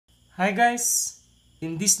Hi guys!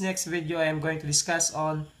 In this next video, I am going to discuss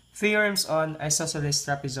on theorems on isosceles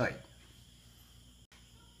trapezoid.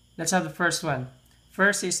 Let's have the first one.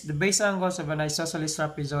 First is the base angles of an isosceles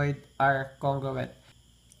trapezoid are congruent.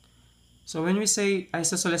 So when we say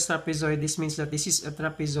isosceles trapezoid, this means that this is a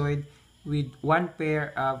trapezoid with one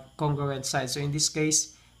pair of congruent sides. So in this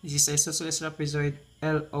case, this is isosceles trapezoid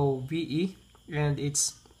LOVE, and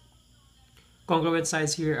its congruent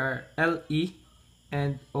sides here are LE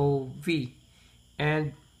and OV.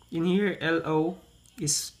 And in here, LO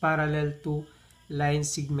is parallel to line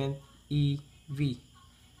segment EV.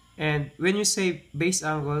 And when you say base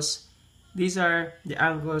angles, these are the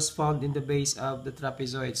angles found in the base of the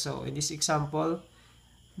trapezoid. So in this example,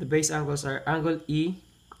 the base angles are angle E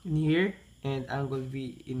in here and angle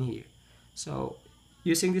V in here. So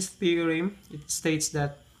using this theorem, it states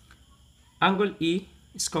that angle E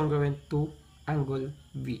is congruent to angle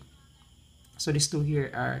V. So these two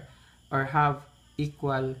here are or have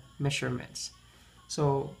equal measurements.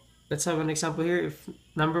 So let's have an example here. If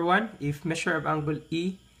number one, if measure of angle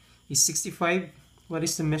E is 65, what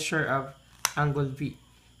is the measure of angle V?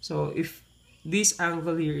 So if this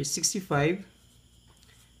angle here is 65,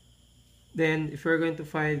 then if we're going to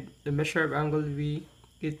find the measure of angle V,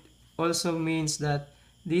 it also means that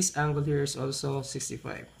this angle here is also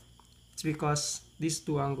 65. It's because these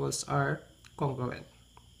two angles are congruent,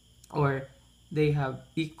 or they have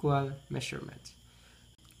equal measurements.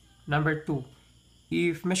 Number 2,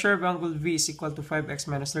 if measure of angle V is equal to 5x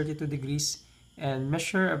minus 32 degrees and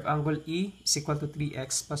measure of angle E is equal to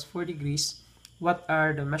 3x plus 4 degrees, what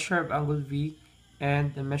are the measure of angle V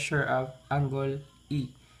and the measure of angle E?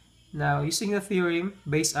 Now, using the theorem,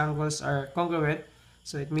 base angles are congruent,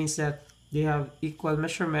 so it means that they have equal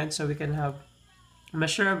measurements, so we can have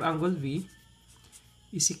measure of angle V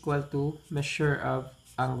is equal to measure of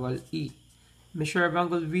angle E. Measure of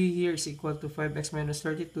angle V here is equal to 5x minus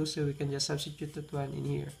 32, so we can just substitute that one in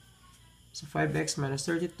here. So 5x minus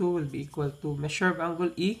 32 will be equal to measure of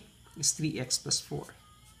angle E is 3x plus 4.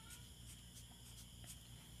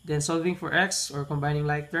 Then solving for x, or combining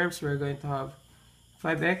like terms, we're going to have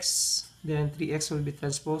 5x, then 3x will be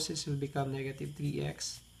transposed, it will become negative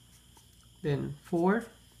 3x. Then 4,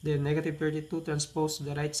 then negative 32 transposed to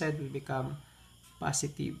the right side will become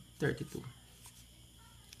positive 32.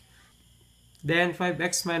 Then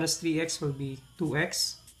 5x minus 3x will be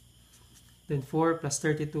 2x. Then 4 plus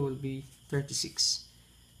 32 will be 36.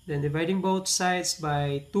 Then dividing both sides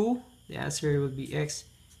by 2, the answer will be x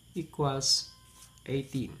equals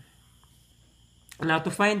 18. Now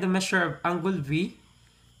to find the measure of angle V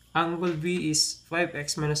is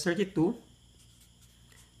 5x minus 32.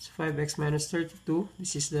 So 5x minus 32,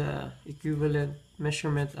 this is the equivalent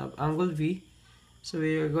measurement of angle V. So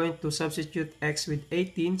we are going to substitute x with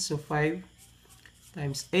 18, so 5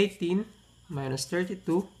 times 18 minus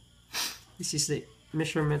 32. This is the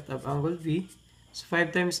measurement of angle V. So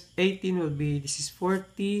 5 times 18 will be, this is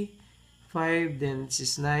 40, 5, then this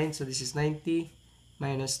is 9, so this is 90,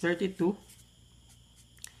 minus 32.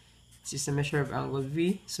 This is the measure of angle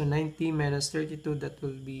V. So 90 minus 32, that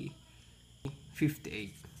will be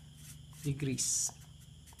 58 degrees.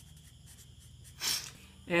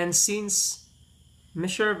 And since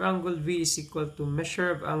measure of angle V is equal to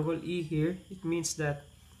measure of angle E here, it means that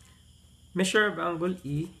measure of angle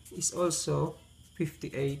E is also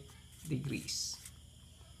 58 degrees.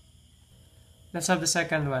 Let's have the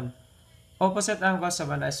second one. Opposite angles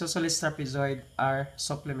of an isosceles trapezoid are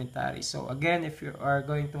supplementary. So again, if you are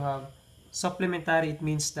going to have supplementary, it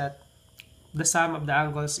means that the sum of the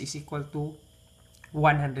angles is equal to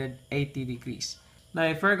 180 degrees. Now,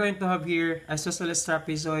 if we're going to have here isosceles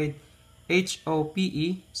trapezoid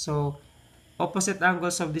HOPE, so opposite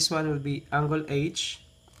angles of this one will be angle H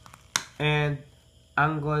and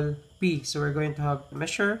angle P. So we're going to have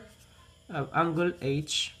measure of angle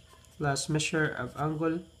H plus measure of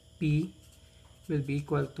angle P will be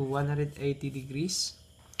equal to 180 degrees.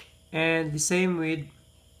 And the same with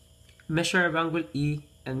measure of angle E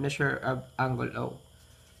and measure of angle O.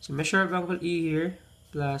 So measure of angle E here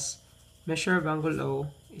plus measure of angle O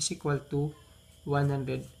is equal to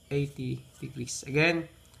 180 degrees. Again,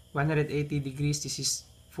 180 degrees, this is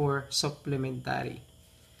for supplementary.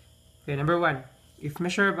 Okay, number 1. If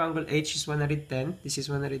measure of angle H is 110, this is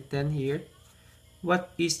 110 here, what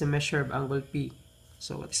is the measure of angle P?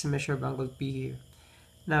 So what is the measure of angle P here?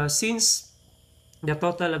 Now, since the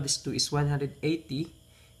total of these two is 180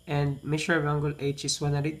 and measure of angle H is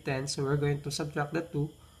 110, so we're going to subtract the two.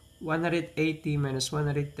 180 minus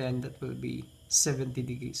 110, that will be 70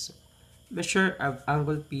 degrees. So measure of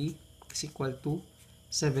angle P is equal to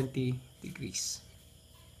 70 degrees.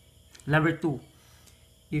 Number 2,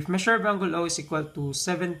 if measure of angle O is equal to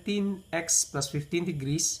 17x plus 15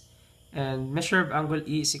 degrees and measure of angle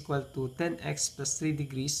E is equal to 10x plus 3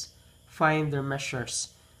 degrees, find their measures.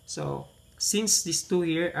 So since these two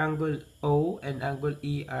here, angle O and angle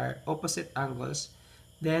E, are opposite angles,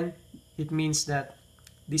 then it means that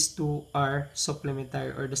these two are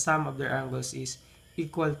supplementary, or the sum of their angles is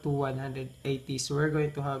equal to 180. So we're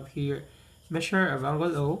going to have here measure of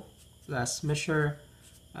angle O plus measure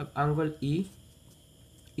of angle E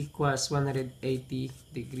equals 180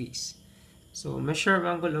 degrees. So measure of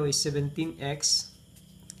angle O is 17x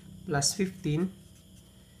plus 15,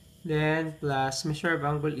 then plus measure of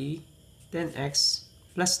angle E 10x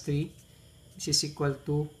plus 3. This is equal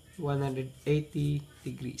to 180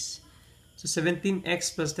 degrees. So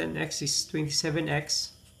 17x plus 10x is 27x.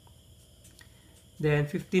 Then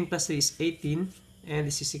 15 plus 3 is 18. And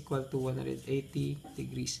this is equal to 180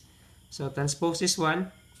 degrees. So transpose this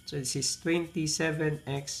one. So this is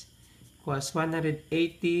 27x equals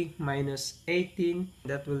 180 minus 18.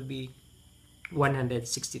 That will be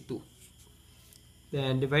 162.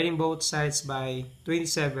 Then dividing both sides by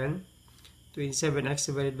 27. 27x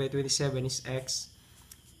divided by 27 is x.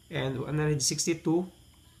 And 162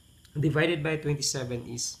 divided by 27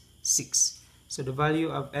 is 6. So the value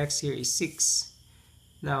of x here is 6.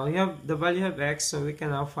 Now we have the value of x, so we can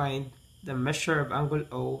now find the measure of angle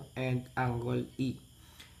O and angle E.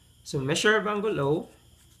 So measure of angle O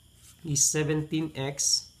is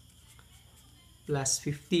 17x plus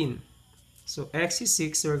 15. So x is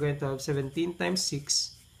 6, so we're going to have 17 times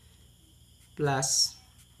 6 plus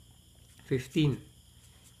 15.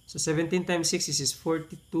 So 17 times 6 is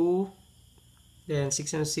 42. Then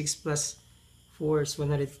 606 plus 4 is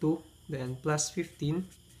 102. Then plus 15.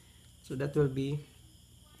 So that will be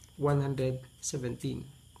 117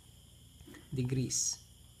 degrees.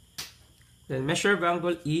 Then measure of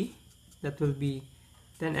angle E, that will be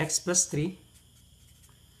 10x plus 3.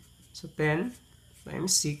 So 10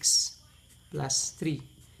 times 6 plus 3.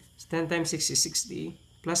 So 10 times 6 is 60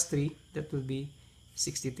 plus 3, that will be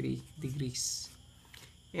 63 degrees.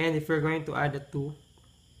 And if we're going to add the 2,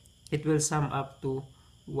 it will sum up to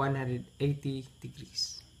 180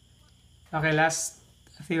 degrees. Okay, last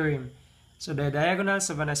theorem. So the diagonals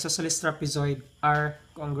of an isosceles trapezoid are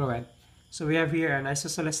congruent. So we have here an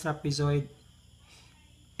isosceles trapezoid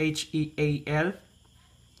HEAL.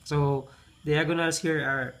 So diagonals here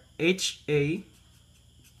are HA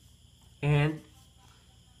and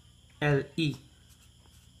LE.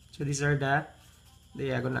 So these are the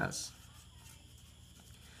diagonals.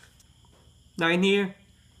 Now in here,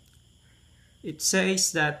 it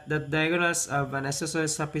says that the diagonals of an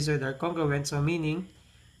isosceles trapezoid are congruent, so meaning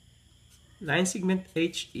line segment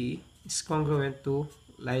HE is congruent to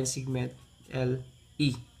line segment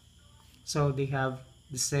LE. So they have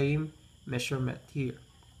the same measurement here.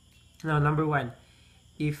 Now number 1,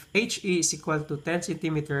 if HE is equal to 10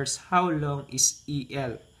 centimeters, how long is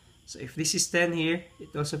EL? So if this is 10 here,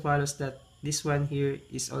 it also follows that this one here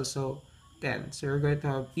is also 10. So we're going to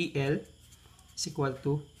have EL is equal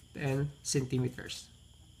to 10 centimeters.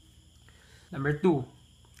 Number 2,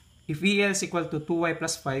 if EL is equal to 2y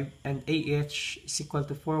plus 5 and AH is equal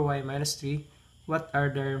to 4y minus 3, what are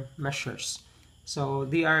their measures? So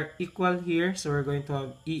they are equal here, so we're going to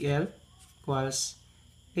have EL equals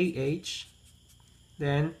AH,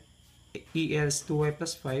 then EL is 2y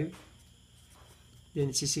plus 5, then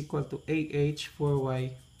this is equal to AH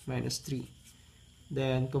 4y minus 3.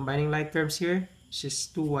 Then combining like terms here, this is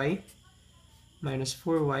 2y minus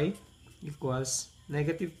 4y equals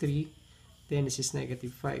negative 3, then this is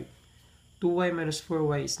negative 5. 2y minus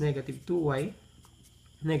 4y is negative 2y,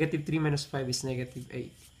 negative 3 minus 5 is negative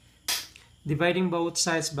 8. Dividing both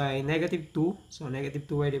sides by negative 2, so negative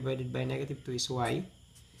 2y divided by negative 2 is y.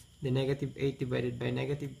 The negative 8 divided by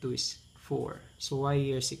negative 2 is 4. So y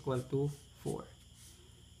here is equal to 4.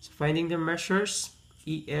 So finding the measures,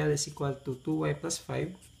 EL is equal to 2y plus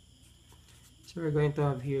 5. So we're going to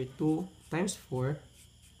have here 2 times 4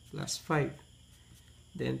 plus 5.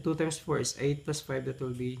 Then 2 times 4 is 8 plus 5, that will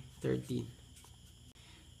be 13.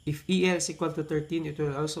 If EL is equal to 13, it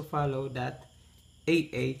will also follow that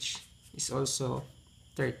AH is also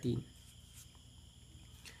 13.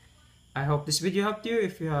 I hope this video helped you.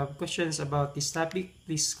 If you have questions about this topic,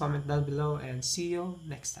 please comment down below and see you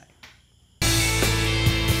next time.